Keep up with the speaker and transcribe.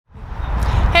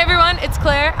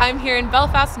Claire. I'm here in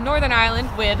Belfast, Northern Ireland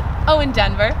with Owen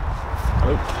Denvir.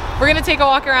 Hello. We're gonna take a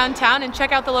walk around town and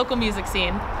check out the local music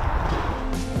scene.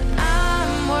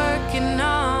 I'm working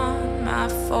on my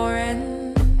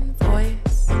foreign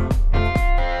voice.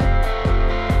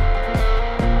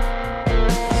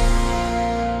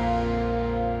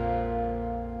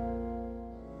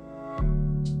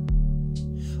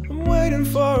 I'm waiting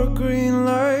for a green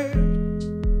light,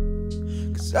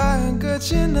 'cause I ain't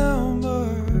got your number,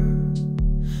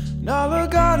 and all I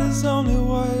got is only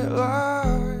white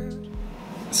light.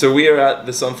 So we are at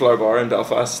the Sunflower Bar in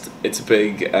Belfast. It's a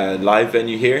big live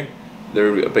venue here.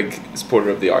 They're a big supporter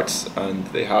of the arts, and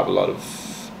they have a lot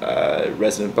of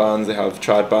resident bands. They have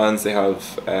trad bands. They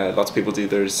have lots of people do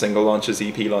their single launches,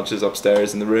 EP launches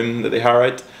upstairs in the room that they hire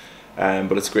out.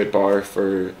 But it's a great bar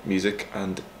for music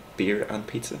and beer and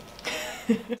pizza.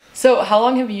 So how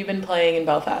long have you been playing in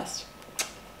Belfast?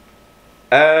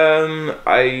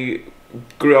 I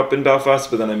grew up in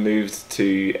Belfast, but then I moved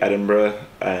to Edinburgh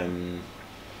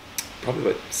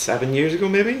probably about 7 years ago,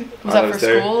 maybe. Was that for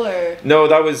school or? No,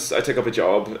 I took up a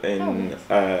job in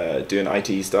doing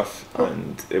IT stuff,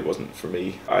 and it wasn't for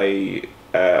me. I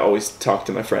always talked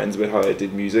to my friends about how I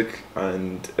did music,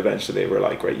 and eventually they were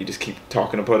like, right, you just keep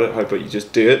talking about it, how about you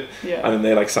just do it? Yeah. And then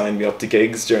they like signed me up to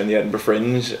gigs during the Edinburgh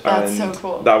Fringe. That's and so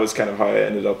cool. That was kind of how I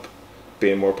ended up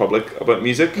being more public about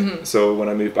music. Mm-hmm. So when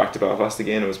I moved back to Belfast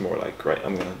again, it was more like, right,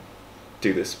 I'm gonna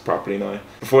do this properly now.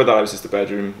 Before that I was just a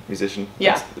bedroom musician.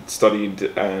 Yeah. I'd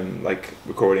studied like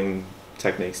recording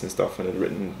techniques and stuff, and had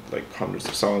written like hundreds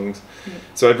of songs. Mm-hmm.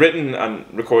 So I'd written and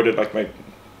recorded like my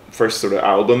first sort of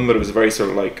album, but it was a very sort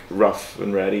of like rough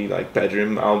and ready like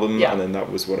bedroom album. Yeah. And then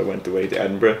that was what I went away to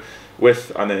Edinburgh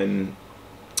with. And then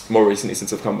more recently,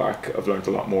 since I've come back, I've learned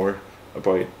a lot more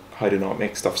about how to not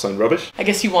make stuff sound rubbish. I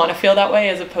guess you want to feel that way,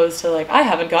 as opposed to like, I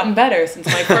haven't gotten better since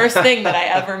my first thing that I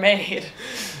ever made.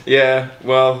 Yeah,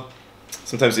 well,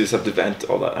 sometimes you just have to vent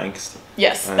all that angst.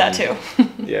 Yes, that too.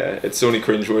 Yeah, it's only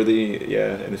cringeworthy,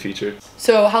 in the future.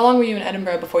 So how long were you in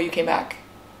Edinburgh before you came back?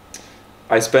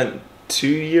 I spent 2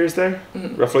 years there,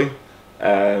 roughly.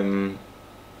 It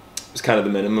was kind of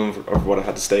the minimum of what I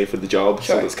had to stay for the job.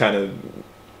 Sure. So that's kind of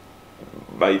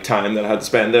my time that I had to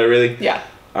spend there, really. Yeah.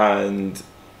 And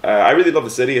I really love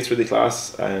the city. It's really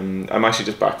class. I'm actually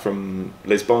just back from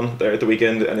Lisbon there at the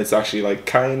weekend, and it's actually like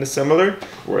kind of similar,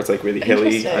 where it's like really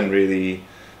hilly and really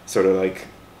sort of like,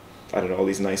 I don't know, all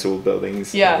these nice old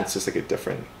buildings. Yeah. And it's just like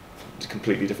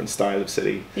completely different style of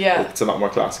city. Yeah. It's a lot more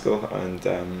classical,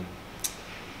 and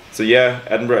so yeah,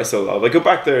 Edinburgh I still love. I go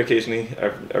back there occasionally,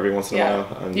 every once in a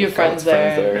while. And you have friends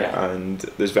there. and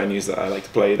there's venues that I like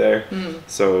to play there.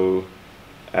 So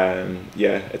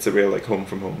it's a real like home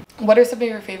from home. What are some of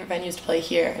your favorite venues to play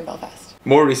here in Belfast?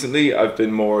 More recently, I've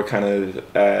been more kind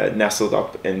of nestled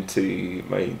up into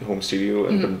my home studio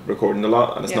and been recording a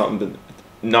lot, and it's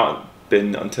not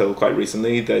been until quite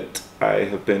recently that I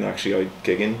have been actually out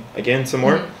gigging again some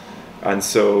more. And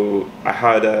so I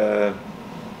had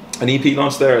an EP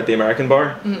launch there at the American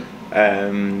Bar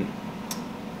the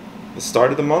start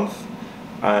of the month,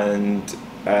 and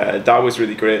that was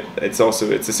really great. It's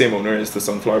the same owner as the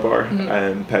Sunflower Bar,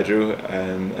 Pedro,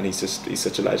 and he's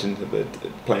such a legend. That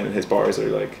playing in his bars are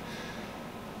like,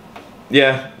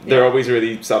 they're always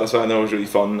really satisfying. They're always really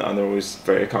fun, and they're always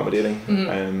very accommodating.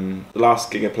 The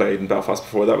last gig I played in Belfast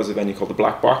before that was a venue called the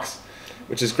Black Box,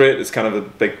 which is great. It's kind of a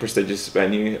big prestigious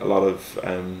venue. A lot of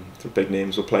sort of big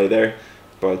names will play there,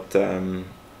 but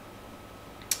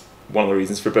one of the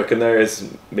reasons for booking there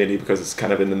is mainly because it's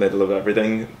kind of in the middle of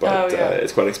everything, but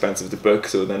it's quite expensive to book,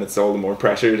 so then it's all the more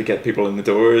pressure to get people in the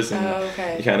doors,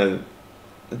 and you kind of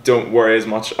don't worry as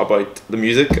much about the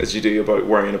music as you do about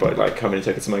worrying about like how many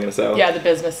tickets am I going to sell. Yeah, the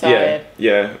business side.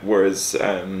 Yeah. Whereas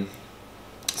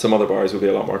some other bars will be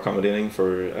a lot more accommodating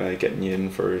for getting you in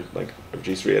for like a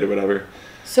reduced rate or whatever.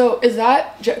 So is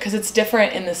that because it's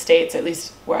different in the States, at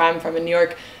least where I'm from in New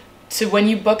York? So when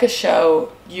you book a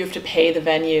show, you have to pay the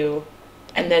venue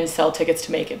and then sell tickets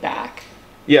to make it back.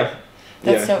 Yeah.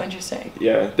 That's so interesting.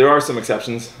 Yeah, there are some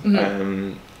exceptions,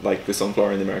 like the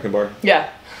Sunflower and the American Bar. Yeah.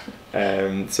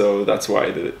 So that's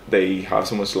why they have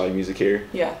so much live music here.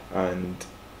 Yeah. And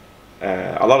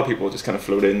a lot of people just kind of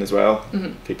float in as well.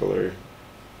 People are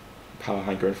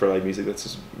hankering for live music. That's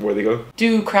just where they go.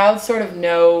 Do crowds sort of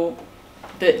know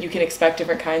that you can expect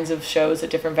different kinds of shows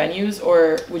at different venues,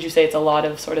 or would you say it's a lot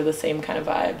of sort of the same kind of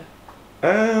vibe?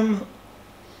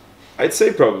 I'd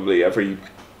say probably every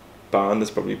band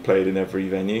is probably played in every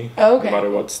venue, no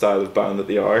matter what style of band that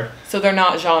they are. So they're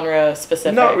not genre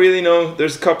specific? Not really, no.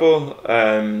 There's a couple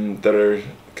that are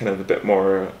kind of a bit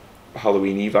more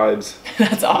Halloweeny vibes.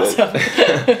 That's awesome.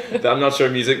 That I'm not sure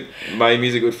my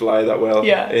music would fly that well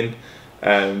in.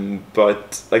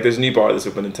 But like there's a new bar that's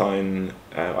open in town.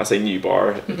 I say new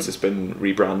bar, it's just been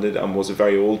rebranded and was a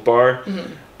very old bar.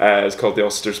 It's called the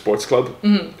Ulster Sports Club,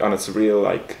 and it's a real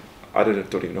like I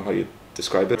don't even know how you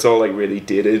describe it. It's all like really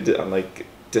dated and like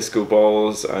disco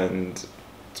balls and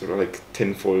sort of like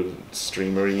tinfoil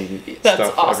streamery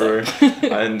stuff awesome.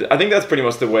 everywhere. And I think that's pretty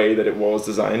much the way that it was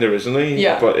designed originally.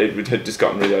 But it had just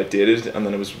gotten really outdated, and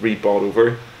then it was bought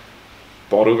over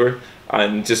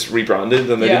and just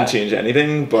rebranded, and they didn't change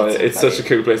anything. But it's such a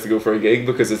cool place to go for a gig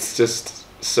because it's just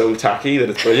so tacky that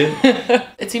it's brilliant.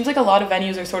 It seems like a lot of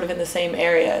venues are sort of in the same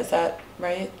area. Is that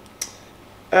right?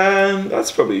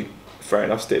 That's probably a fair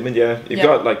enough statement. Yeah, you've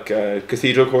got like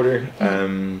Cathedral Quarter.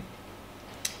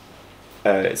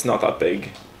 It's not that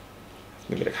big.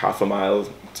 Maybe like half a mile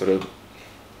sort of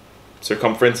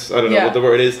circumference. I don't know what the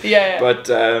word is. But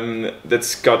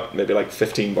that's got maybe like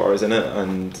 15 bars in it,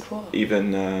 and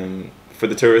even for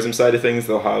the tourism side of things,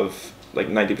 they'll have like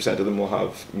 90% of them will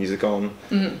have music on.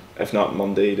 If not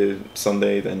Monday to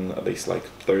Sunday, then at least like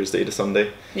Thursday to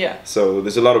Sunday. So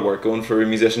there's a lot of work going for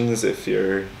musicians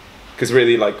because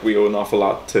really like we owe an awful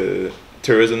lot to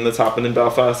tourism that's happened in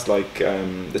Belfast, like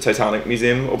the Titanic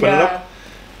Museum opening up,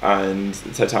 and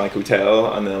the Titanic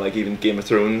Hotel, and then like even Game of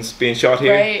Thrones being shot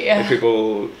here. Like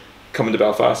people coming to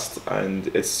Belfast, and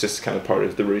it's just kind of part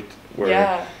of the route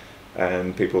where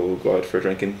people go out for a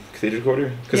drink in Cathedral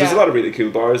Quarter, because there's a lot of really cool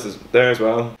bars there as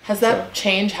well. Has that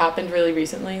change happened really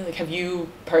recently? Like, have you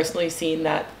personally seen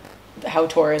that, how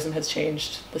tourism has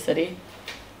changed the city?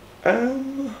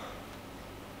 I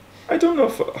don't know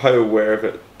how aware of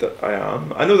it that I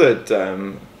am. I know that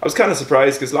I was kind of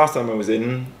surprised because last time I was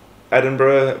in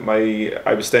Edinburgh,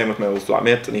 I was staying with my old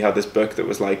flatmate, and he had this book that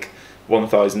was like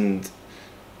 1,000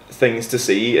 things to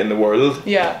see in the world.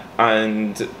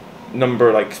 And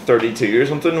number like 32 or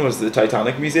something was the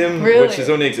Titanic Museum, which has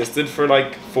only existed for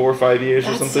like 4 or 5 years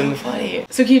or something. That's so funny.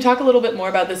 So can you talk a little bit more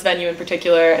about this venue in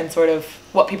particular and sort of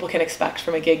what people can expect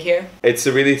from a gig here? It's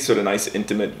a really sort of nice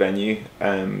intimate venue.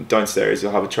 Downstairs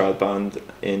you'll have a trad band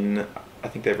in, I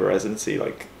think they have a residency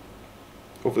like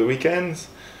over the weekends.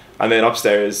 And then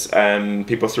upstairs,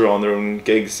 people throw on their own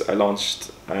gigs. I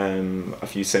launched a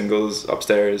few singles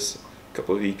upstairs, a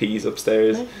couple of EPs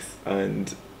upstairs,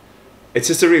 and it's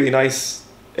just a really nice,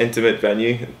 intimate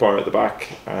venue, bar at the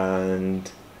back, and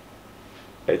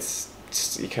it's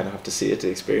just, you kind of have to see it to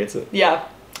experience it. You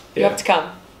have to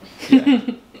come.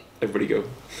 Everybody go.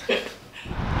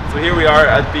 So here we are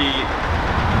at the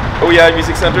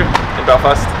Music Centre in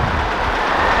Belfast,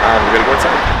 and we're going to go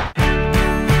outside.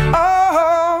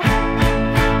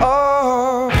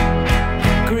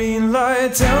 Green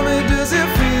light, tell me, does it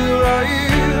feel right?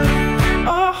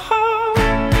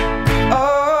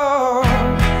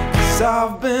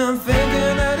 I've been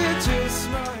thinking that it just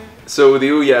might. So the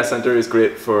OES Centre is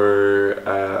great for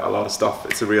a lot of stuff.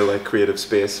 It's a real like creative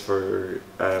space for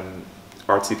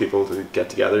artsy people to get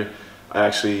together. I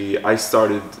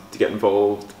started to get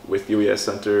involved with the OES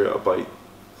Centre about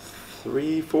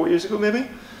 3-4 years ago maybe.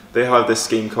 They have this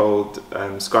scheme called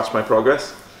Scratch My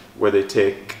Progress, where they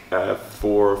take 4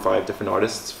 or 5 different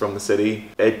artists from the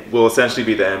city. It will essentially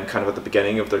be them kind of at the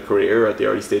beginning of their career, at the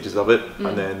early stages of it,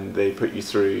 and then they put you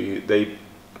through, they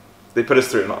put us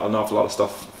through an awful lot of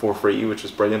stuff for free, which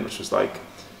was brilliant, which was like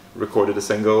recorded a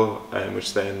single,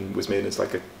 which then was made as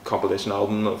like a compilation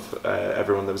album of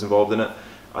everyone that was involved in it,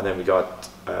 and then we got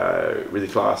really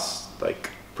class like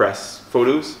press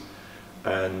photos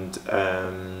and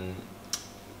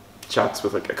chats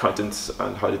with like accountants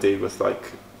and how to deal with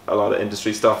like a lot of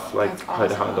industry stuff, like how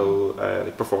to handle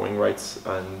like performing rights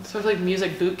and sort of like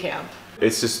music boot camp.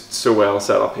 It's just so well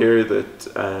set up here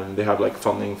that they have like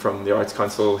funding from the Arts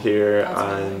Council here.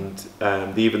 That's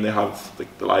and they have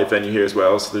like the live venue here as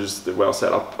well, so they're well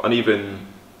set up. And even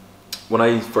when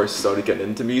I first started getting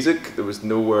into music, there was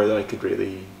nowhere that I could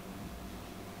really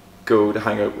go to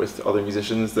hang out with other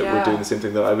musicians that were doing the same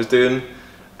thing that I was doing.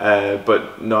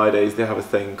 But nowadays they have a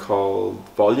thing called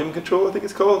volume control, I think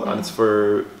it's called, and it's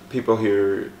for people who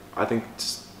are, I think,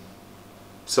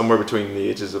 somewhere between the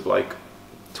ages of like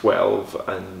 12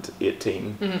 and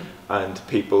 18, and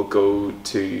people go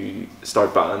to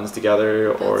start bands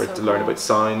together or to learn about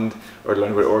sound or to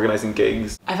learn about organising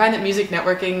gigs. I find that music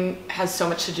networking has so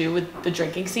much to do with the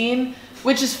drinking scene,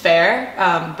 which is fair,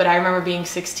 but I remember being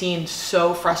 16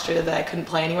 so frustrated that I couldn't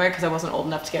play anywhere because I wasn't old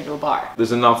enough to get into a bar.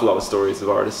 There's an awful lot of stories of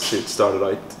artists who started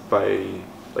out by,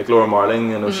 like Laura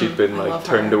Marling. I know she'd been like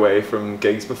turned away from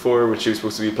gigs before, which she was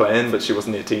supposed to be playing, but she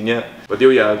wasn't 18 yet. But the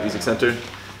Music Centre,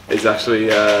 is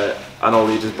actually an all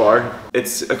ages bar.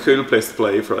 It's a cool place to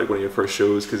play for like one of your first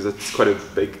shows because it's quite a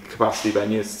big capacity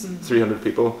venue. It's 300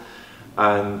 people,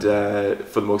 and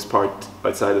for the most part,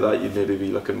 outside of that, you'd maybe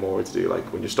be looking more to do like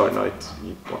when you're starting out,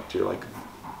 you want your like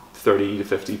 30 to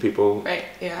 50 people, right?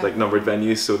 Yeah. Like numbered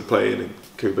venues. So to play in a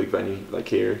cool big venue like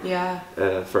here,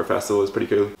 for a festival is pretty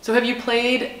cool. So have you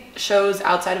played shows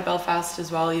outside of Belfast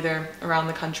as well, either around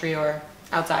the country or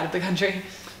outside of the country?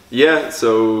 Yeah,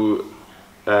 so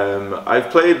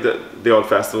I've played the odd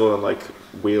festival in like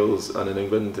Wales and in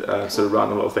England, sort of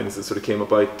random little things that sort of came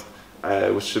about,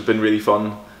 which have been really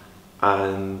fun.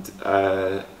 And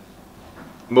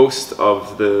most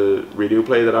of the radio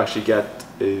play that I actually get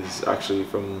is actually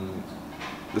from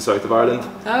the south of Ireland.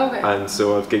 Oh, okay. And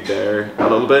so I've gigged there a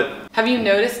little bit. Have you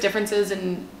noticed differences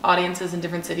in audiences in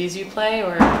different cities you play,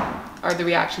 or are the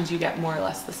reactions you get more or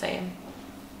less the same?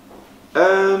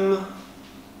 I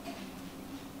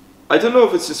don't know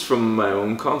if it's just from my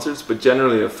own concerts, but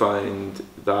generally I find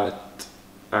that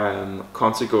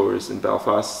concert goers in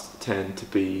Belfast tend to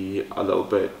be a little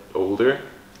bit older.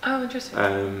 Oh,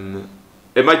 interesting.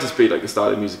 It might just be like the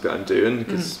style of music that I'm doing,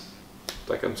 because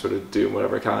like I'm sort of doing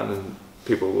whatever I can and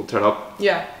people will turn up.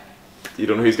 Yeah. You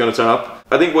don't know who's going to turn up.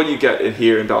 I think what you get in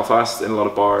here in Belfast in a lot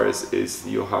of bars is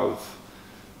you'll have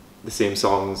the same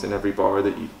songs in every bar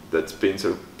that's being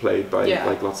sort of played by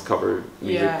like lots of cover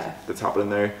music that's happening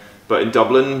there. But in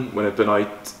Dublin, when I've been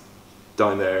out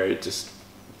down there just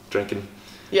drinking,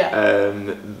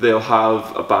 they'll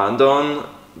have a band on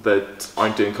that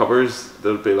aren't doing covers.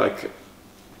 There'll be like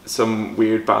some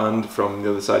weird band from the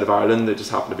other side of Ireland that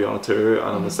just happen to be on a tour, and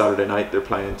on a Saturday night they're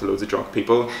playing to loads of drunk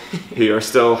people who are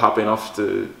still happy enough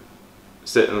to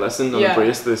sit and listen and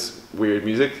embrace this weird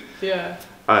music. Yeah.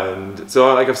 And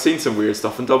so like I've seen some weird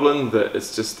stuff in Dublin that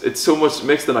it's so much,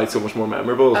 makes the night so much more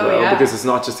memorable as well, because it's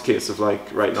not just a case of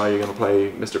like, right now you're going to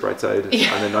play Mr. Brightside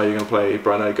and then now you're going to play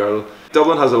Brown Eyed Girl.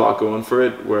 Dublin has a lot going for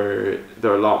it, where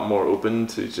they're a lot more open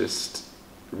to just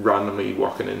randomly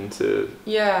walking into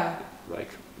like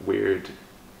weird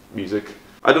music.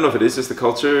 I don't know if it is just the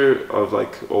culture of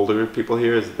like older people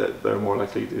here, is that they're more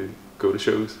likely to go to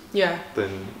shows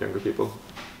than younger people.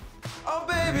 Oh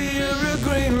baby, you're a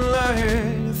green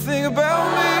light. Think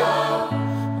about me,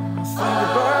 think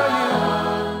about you.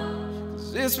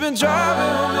 'Cause it's been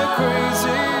driving me crazy,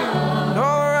 and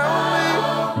all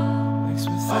around me makes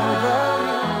me think about you.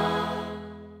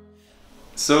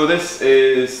 So this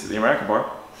is the American Bar,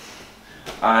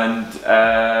 and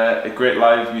a great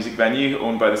live music venue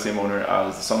owned by the same owner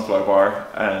as the Sunflower Bar.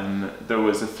 There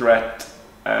was a threat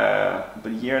about a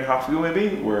year and a half ago maybe,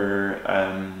 where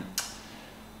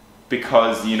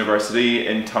because the university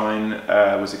in town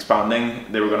was expanding,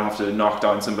 they were going to have to knock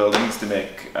down some buildings to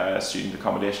make student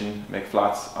accommodation, make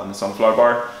flats, and the Sunflower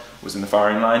Bar was in the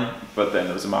firing line. But then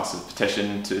there was a massive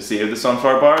petition to save the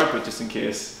Sunflower Bar, but just in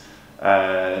case,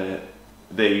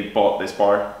 they bought this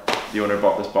bar, the owner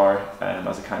bought this bar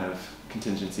as a kind of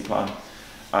contingency plan.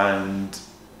 And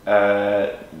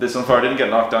the Sunflower didn't get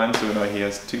knocked down, so now he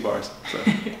has 2 bars. So.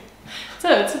 So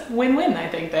it's a win-win, I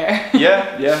think, there.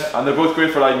 yeah, and they're both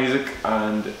great for live music,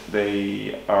 and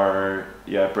they are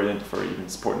brilliant for even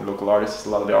supporting local artists. A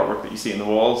lot of the artwork that you see in the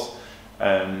walls,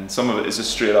 some of it is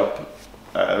just straight up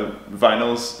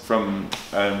vinyls from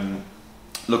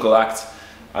local acts,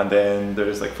 and then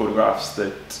there's like photographs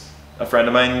that a friend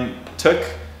of mine took,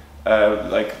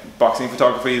 like boxing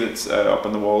photography that's up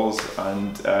on the walls,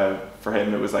 and for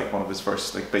him it was like one of his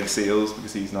first like big sales,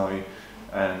 because he's now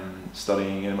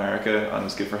studying in America, and it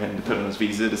was good for him to put on his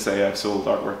visa to say I've sold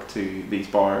artwork to these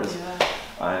bars.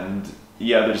 And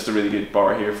they're just a really good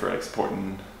bar here for like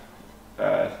supporting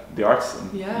the arts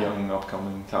and young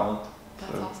upcoming talent.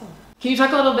 That's awesome. Can you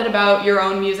talk a little bit about your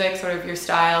own music, sort of your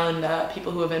style, and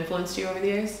people who have influenced you over the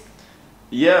years?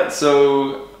 Yeah,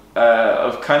 so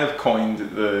I've kind of coined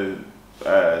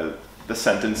the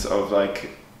sentence of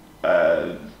like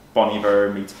Bon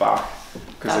Iver meets Bach,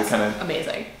 because I kind of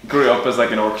amazing. Grew up as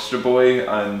like an orchestra boy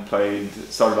and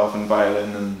started off in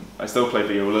violin, and I still play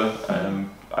viola.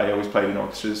 I always played in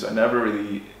orchestras. I never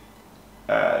really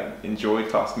enjoyed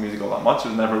classical music all that much. It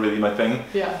was never really my thing.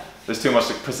 There's too much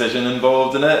like precision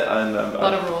involved in it, and a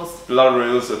lot of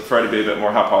rules. I prefer to be a bit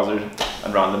more haphazard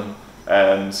and random.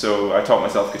 So I taught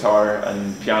myself guitar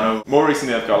and piano. More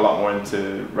recently I've got a lot more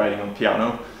into writing on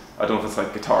piano. I don't know if it's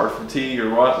like guitar fatigue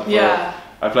or what.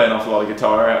 I play an awful lot of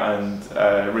guitar, and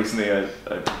recently,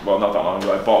 well, not that long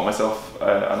ago, I bought myself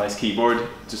a nice keyboard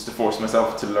just to force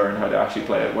myself to learn how to actually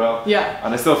play it well.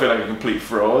 And I still feel like a complete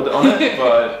fraud on it,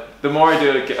 but the more I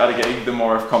do it at a gig, the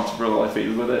more comfortable I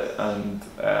feel with it, and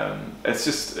it's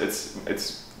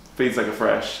feels like a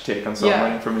fresh take on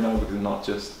songwriting for me now, because I'm not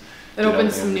just It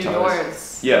opens some new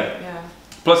doors. Yeah.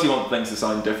 Plus, you want things to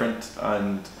sound different,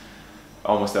 and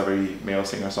almost every male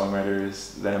singer-songwriter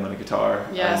is them on a guitar.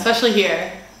 Yeah, especially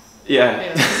here.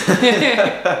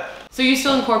 Yeah. So you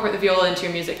still incorporate the viola into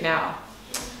your music now?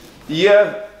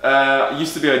 Yeah.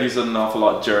 Used to be I'd use it an awful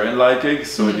lot during live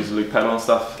gigs, so I'd use a loop pedal and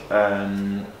stuff.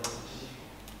 And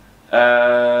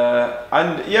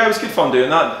yeah, it was good fun doing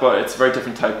that, but it's a very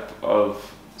different type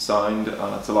of sound,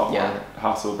 and it's a lot more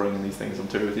hassle bringing these things on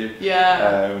tour with you.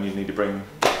 When you need to bring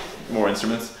more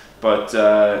instruments. But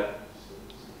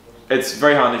it's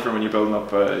very handy for when you're building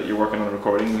up, you're working on a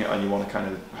recording and you want to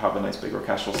kind of have a nice big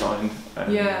orchestral sound.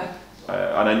 And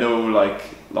I know like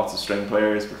lots of string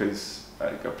players because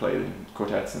I played in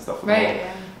quartets and stuff.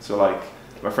 So like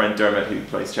my friend Dermot, who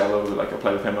plays cello, like I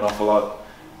play with him an awful lot.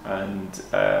 And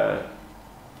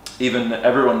even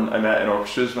everyone I met in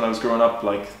orchestras when I was growing up,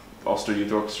 like Ulster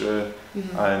Youth Orchestra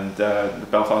and the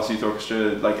Belfast Youth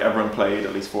Orchestra, like everyone played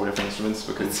at least 4 different instruments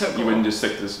because you wouldn't just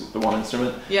stick to the one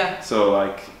instrument. So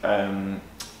like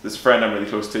this friend I'm really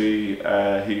close to,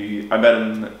 who I met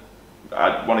him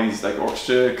at one of these like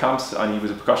orchestra camps, and he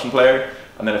was a percussion player,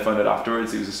 and then I found out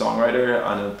afterwards he was a songwriter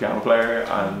and a piano player,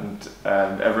 and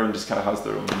everyone just kind of has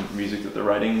their own music that they're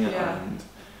writing, and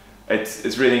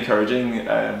it's really encouraging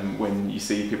when you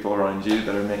see people around you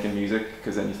that are making music,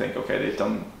 because then you think, okay, they've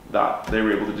done that, they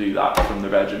were able to do that from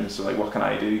their bedroom, so like what can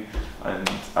I do? And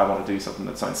I want to do something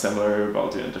that sounds similar, but I'll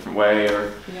do it in a different way,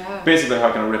 or basically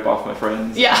how can I rip off my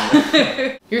friends? You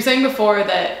were saying before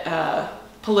that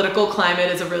political climate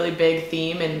is a really big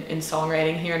theme in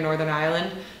songwriting here in Northern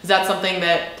Ireland. Is that something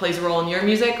that plays a role in your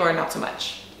music, or not so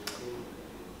much?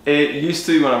 It used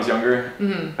to when I was younger,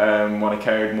 when I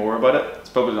cared more about it. It's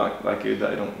probably not that good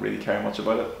that I don't really care much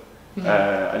about it.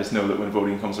 I just know that when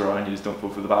voting comes around, you just don't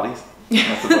vote for the baddies.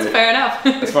 That's fair enough.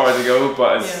 As far as I go,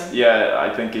 but I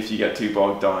think if you get too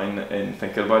bogged down in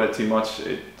thinking about it too much,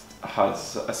 it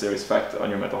has a serious effect on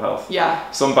your mental health.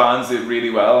 Some bands do it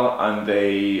really well and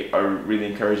they are really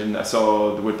encouraging. I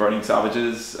saw the Wood Burning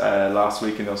Savages last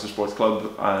week in the Ulster Sports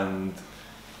Club, and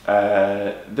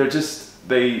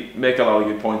they make a lot of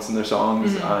good points in their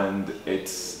songs, and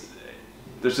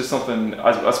there's just something,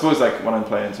 I suppose, like when I'm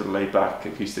playing sort of laid back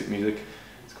acoustic music,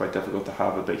 it's quite difficult to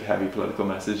have a big heavy political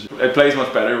message. It plays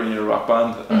much better when you're a rock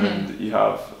band and you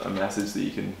have a message that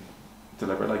you can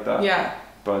deliver like that.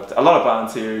 But a lot of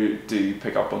bands here do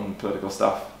pick up on political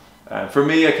stuff. For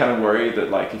me, I kind of worry that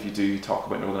like if you do talk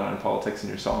about Northern Ireland politics in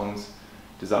your songs,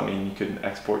 does that mean you couldn't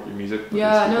export your music? No,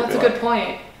 that's a good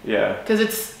point. Because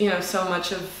it's, so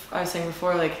much of, I was saying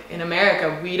before, like in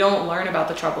America, we don't learn about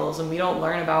the Troubles, and we don't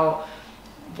learn about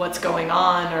what's going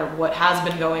on or what has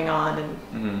been going on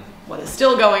and what is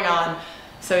still going on.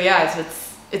 So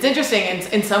it's interesting.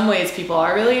 In some ways, people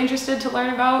are really interested to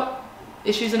learn about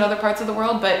issues in other parts of the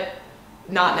world, but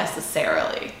not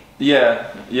necessarily.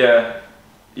 I've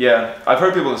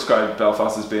heard people describe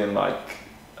Belfast as being like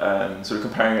sort of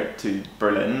comparing it to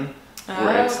Berlin,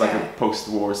 where it's like a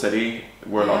post-war city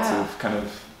where lots of kind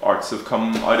of arts have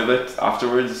come out of it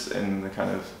afterwards in the kind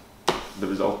of the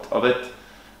result of it.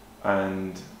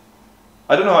 And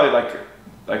I don't know how like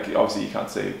obviously you can't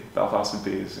say Belfast would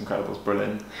be as incredible as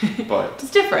Berlin, but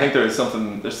it's different. I think there's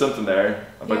something there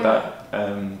about that,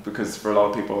 because for a lot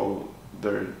of people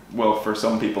for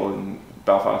some people in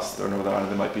Belfast or Northern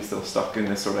Ireland, they might be still stuck in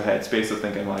this sort of headspace of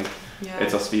thinking like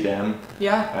it's us v them.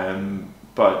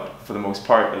 But for the most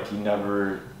part, like you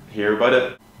never hear about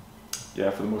it.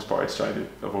 For the most part, I just try to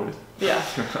avoid it.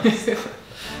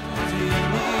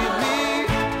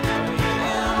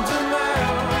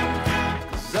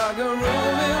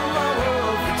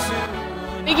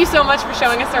 Thank you so much for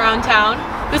showing us around town.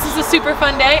 This is a super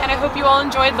fun day, and I hope you all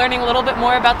enjoyed learning a little bit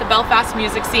more about the Belfast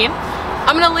music scene.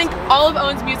 I'm going to link all of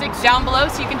Owen's music down below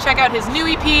so you can check out his new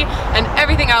EP and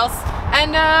everything else.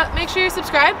 And make sure you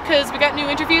subscribe because we got new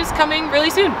interviews coming really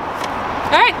soon.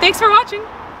 Alright, thanks for watching.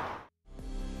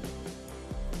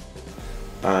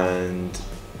 And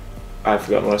I've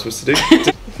forgotten what I was supposed to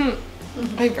do.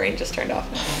 My brain just turned off.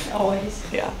 Always.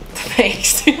 Yeah,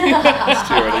 thanks. It's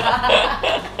too early.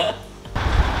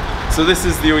 So this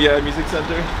is the Oh Yeah Music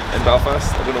Centre in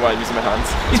Belfast. I don't know why I'm using my hands.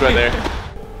 It's right there.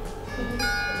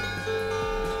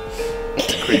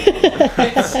 Creepy.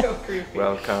 It's so creepy.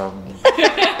 Welcome.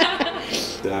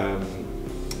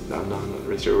 I'm not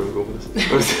really sure where I'm going with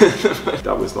this.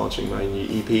 That was launching my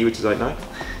new EP, which is out now.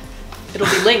 It'll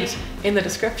be linked in the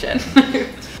description.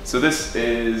 So this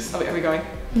is... Oh, wait, are we going?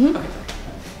 Okay.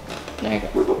 There you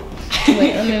go.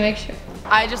 Wait, let me make sure.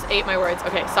 I just ate my words.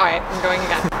 Okay, sorry. I'm going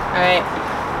again. All right.